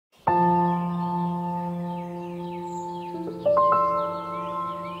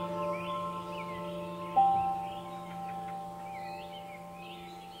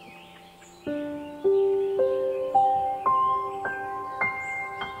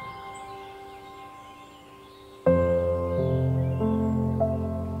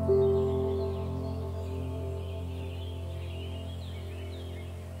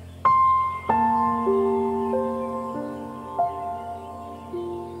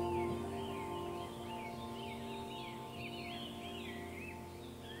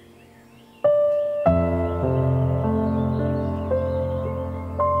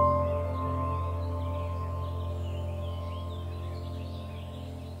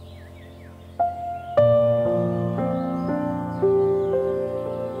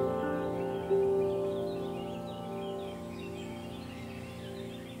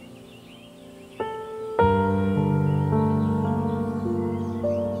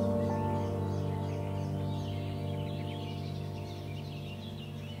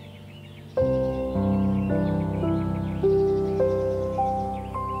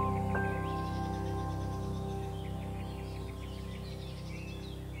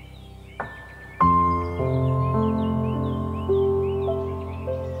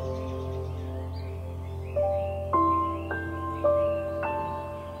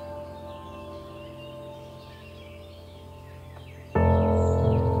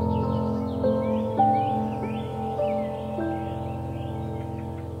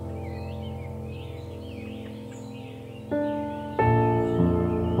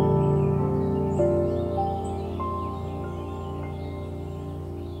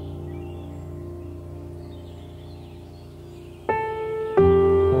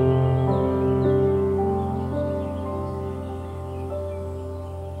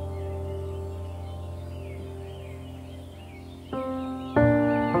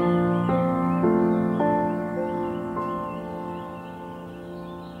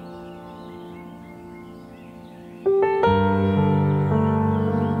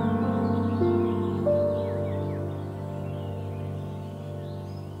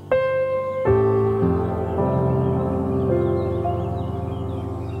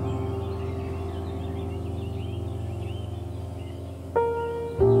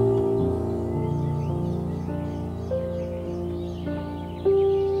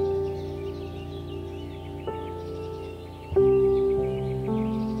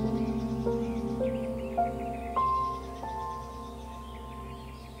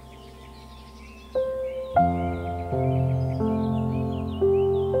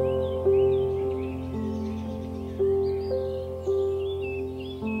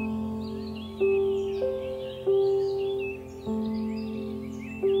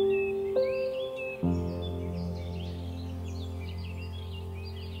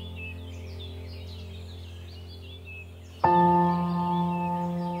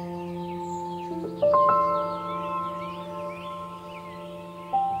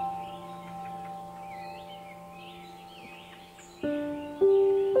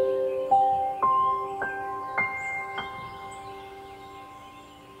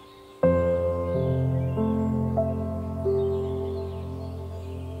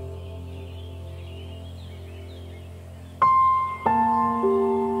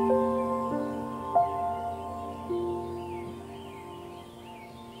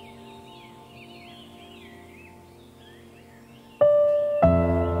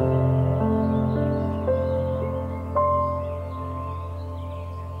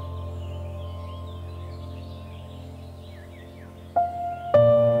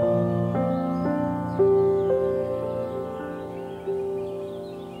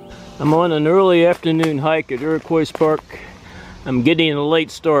I'm on an early afternoon hike at Iroquois Park. I'm getting a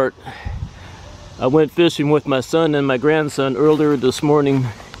late start. I went fishing with my son and my grandson earlier this morning.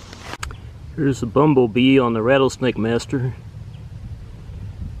 Here's a bumblebee on the rattlesnake master.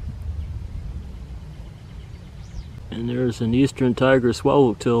 And there's an eastern tiger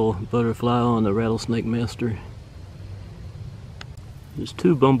swallowtail butterfly on the rattlesnake master. There's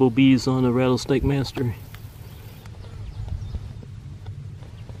two bumblebees on the rattlesnake master.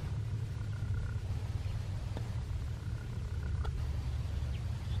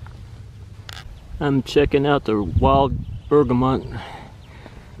 I'm checking out the wild bergamot.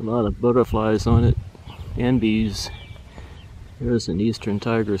 A lot of butterflies on it and bees. There's an eastern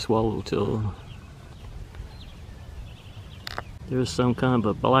tiger swallowtail. There's some kind of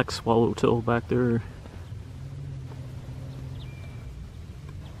a black swallowtail back there.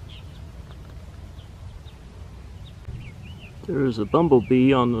 There's a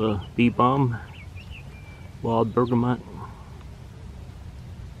bumblebee on the bee balm, wild bergamot.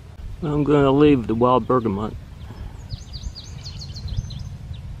 I'm going to leave the wild bergamot.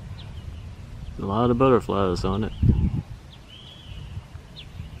 A lot of butterflies on it.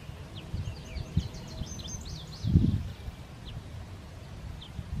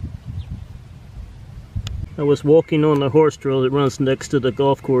 I was walking on the horse trail that runs next to the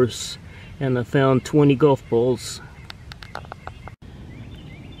golf course, and I found 20 golf balls.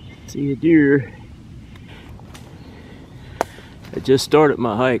 See a deer. I just started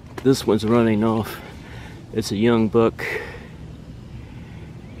my hike. This one's running off. It's a young buck.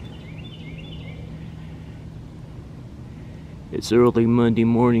 It's early Monday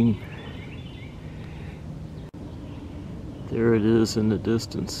morning. There it is in the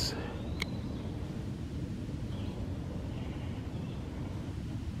distance.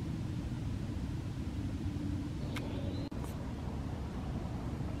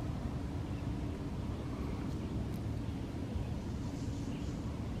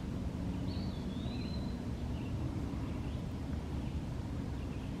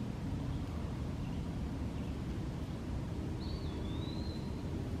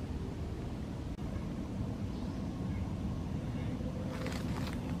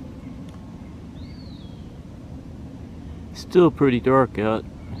 Still pretty dark out.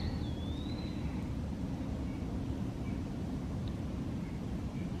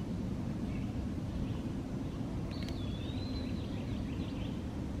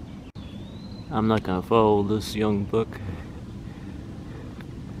 I'm not gonna follow this young buck.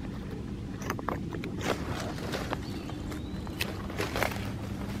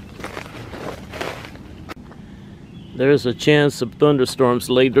 There's a chance of thunderstorms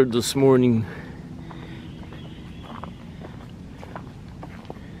later this morning.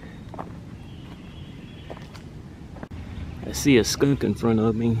 I see a skunk in front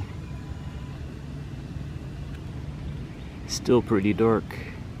of me. Still pretty dark.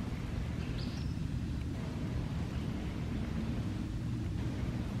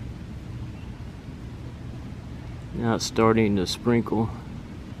 Now it's starting to sprinkle.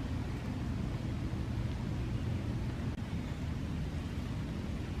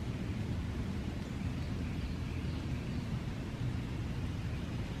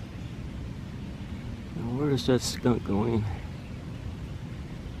 Now where's that skunk going?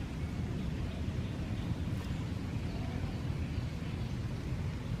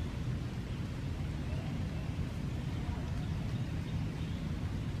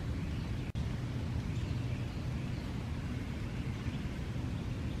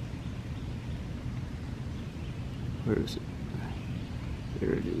 Where is it?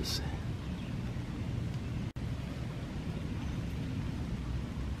 There it is.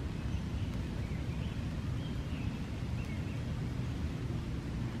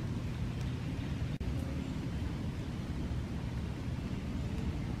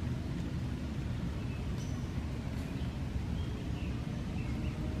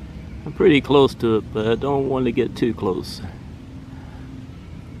 I'm pretty close to it, but I don't want to get too close.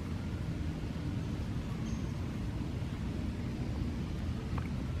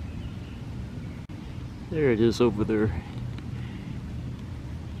 There it is over there.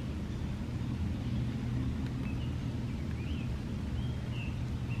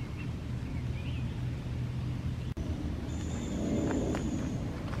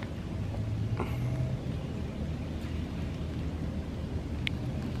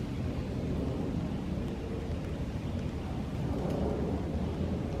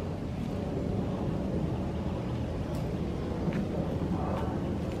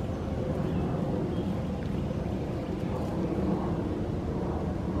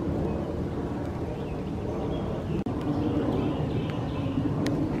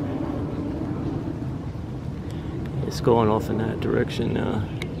 It's going off in that direction now.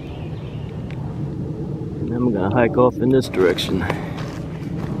 And I'm gonna hike off in this direction. I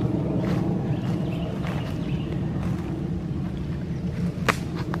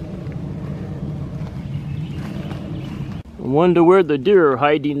wonder where the deer are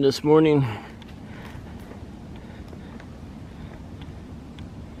hiding this morning.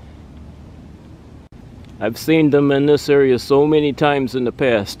 I've seen them in this area so many times in the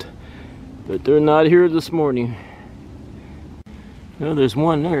past, but they're not here this morning. No, there's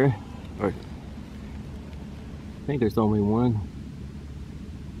one there. Or I think there's only one.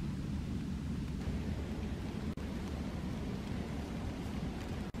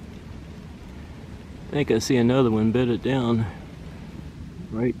 I think I see another one bedded down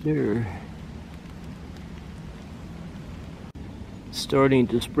right there. Starting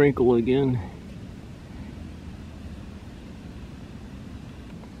to sprinkle again.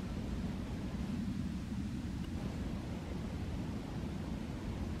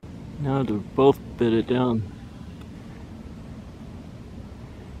 Now they're both bedded down.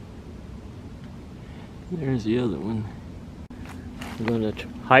 There's the other one. I'm going to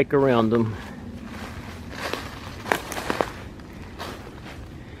hike around them.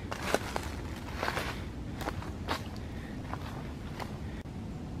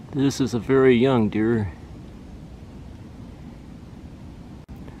 This is a very young deer.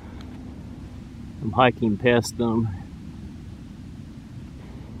 I'm hiking past them.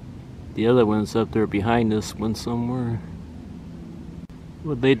 The other one's up there behind this one somewhere.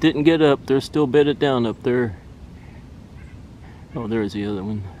 Well, they didn't get up. They're still bedded down up there. Oh, there's the other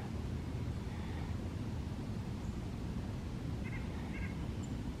one.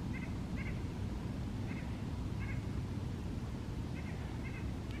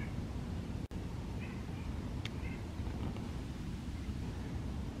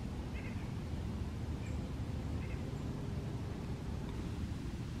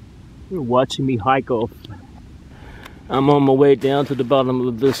 You're watching me hike off. I'm on my way down to the bottom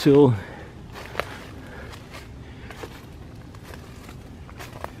of this hill.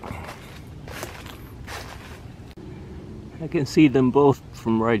 I can see them both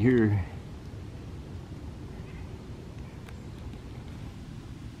from right here.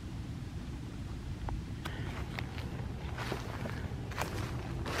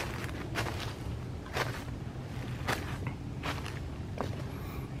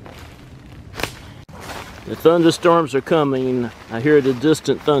 The thunderstorms are coming. I hear the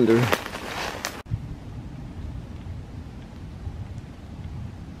distant thunder.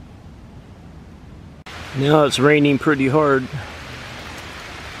 Now it's raining pretty hard.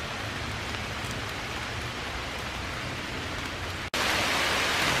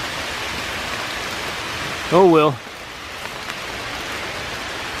 Oh well.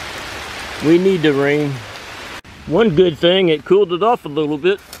 We need the rain. One good thing, it cooled it off a little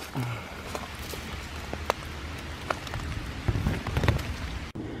bit.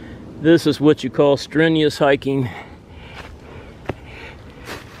 This is what you call strenuous hiking.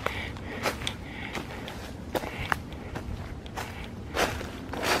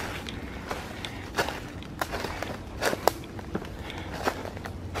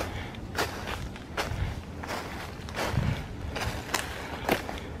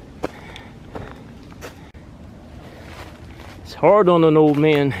 It's hard on an old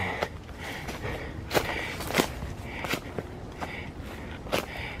man.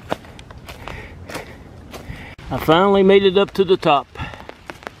 I finally made it up to the top.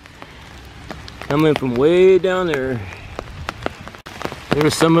 Coming from way down there.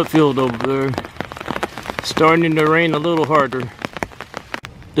 There's Summit Field over there. Starting to rain a little harder.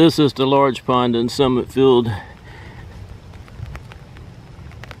 This is the large pond in Summit Field.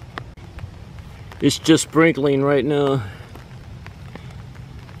 It's just sprinkling right now.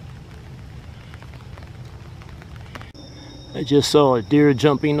 I just saw a deer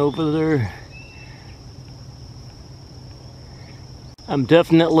jumping over there. I'm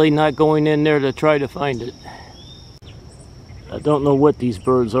definitely not going in there to try to find it. I don't know what these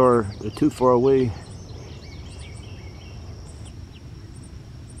birds are. They're too far away.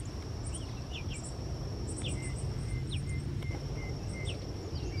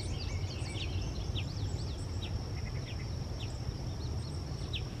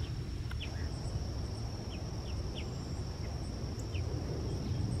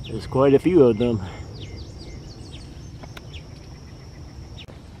 There's quite a few of them.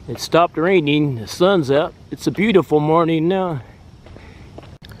 It stopped raining, the sun's out. It's a beautiful morning now.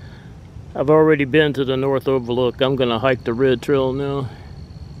 I've already been to the North Overlook. I'm gonna hike the Red Trail now.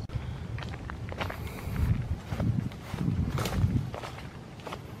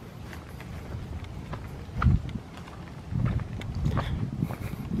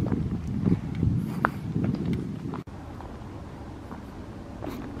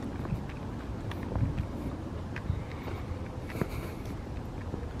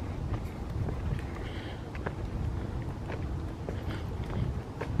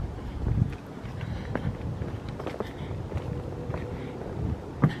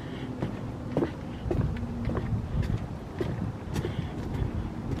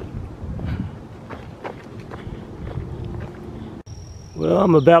 Well,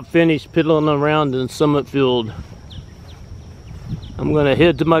 I'm about finished piddling around in Summit Field. I'm gonna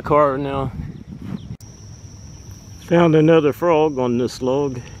head to my car now. Found another frog on this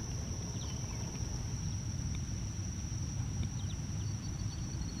log.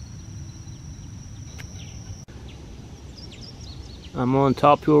 I'm on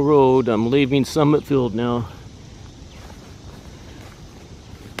Top Hill Road. I'm leaving Summit Field now.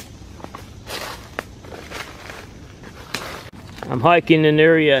 I'm hiking an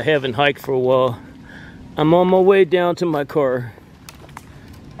area I haven't hiked for a while. I'm on my way down to my car.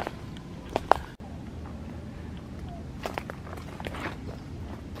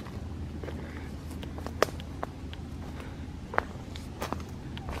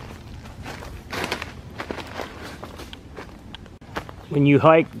 When you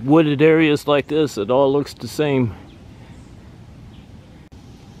hike wooded areas like this, it all looks the same.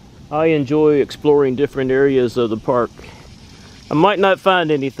 I enjoy exploring different areas of the park. I might not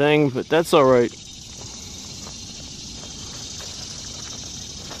find anything, but that's all right.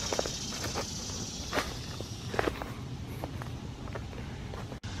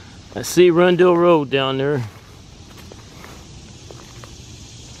 I see Rundle Road down there.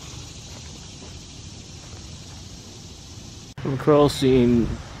 I'm crossing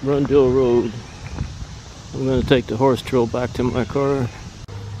Rundle Road. I'm going to take the horse trail back to my car.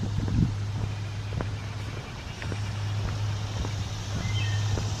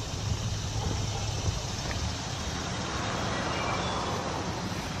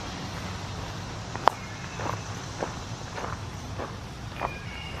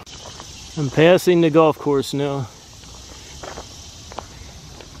 I'm passing the golf course now.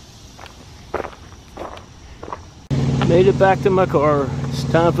 Made it back to my car. It's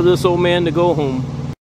time for this old man to go home.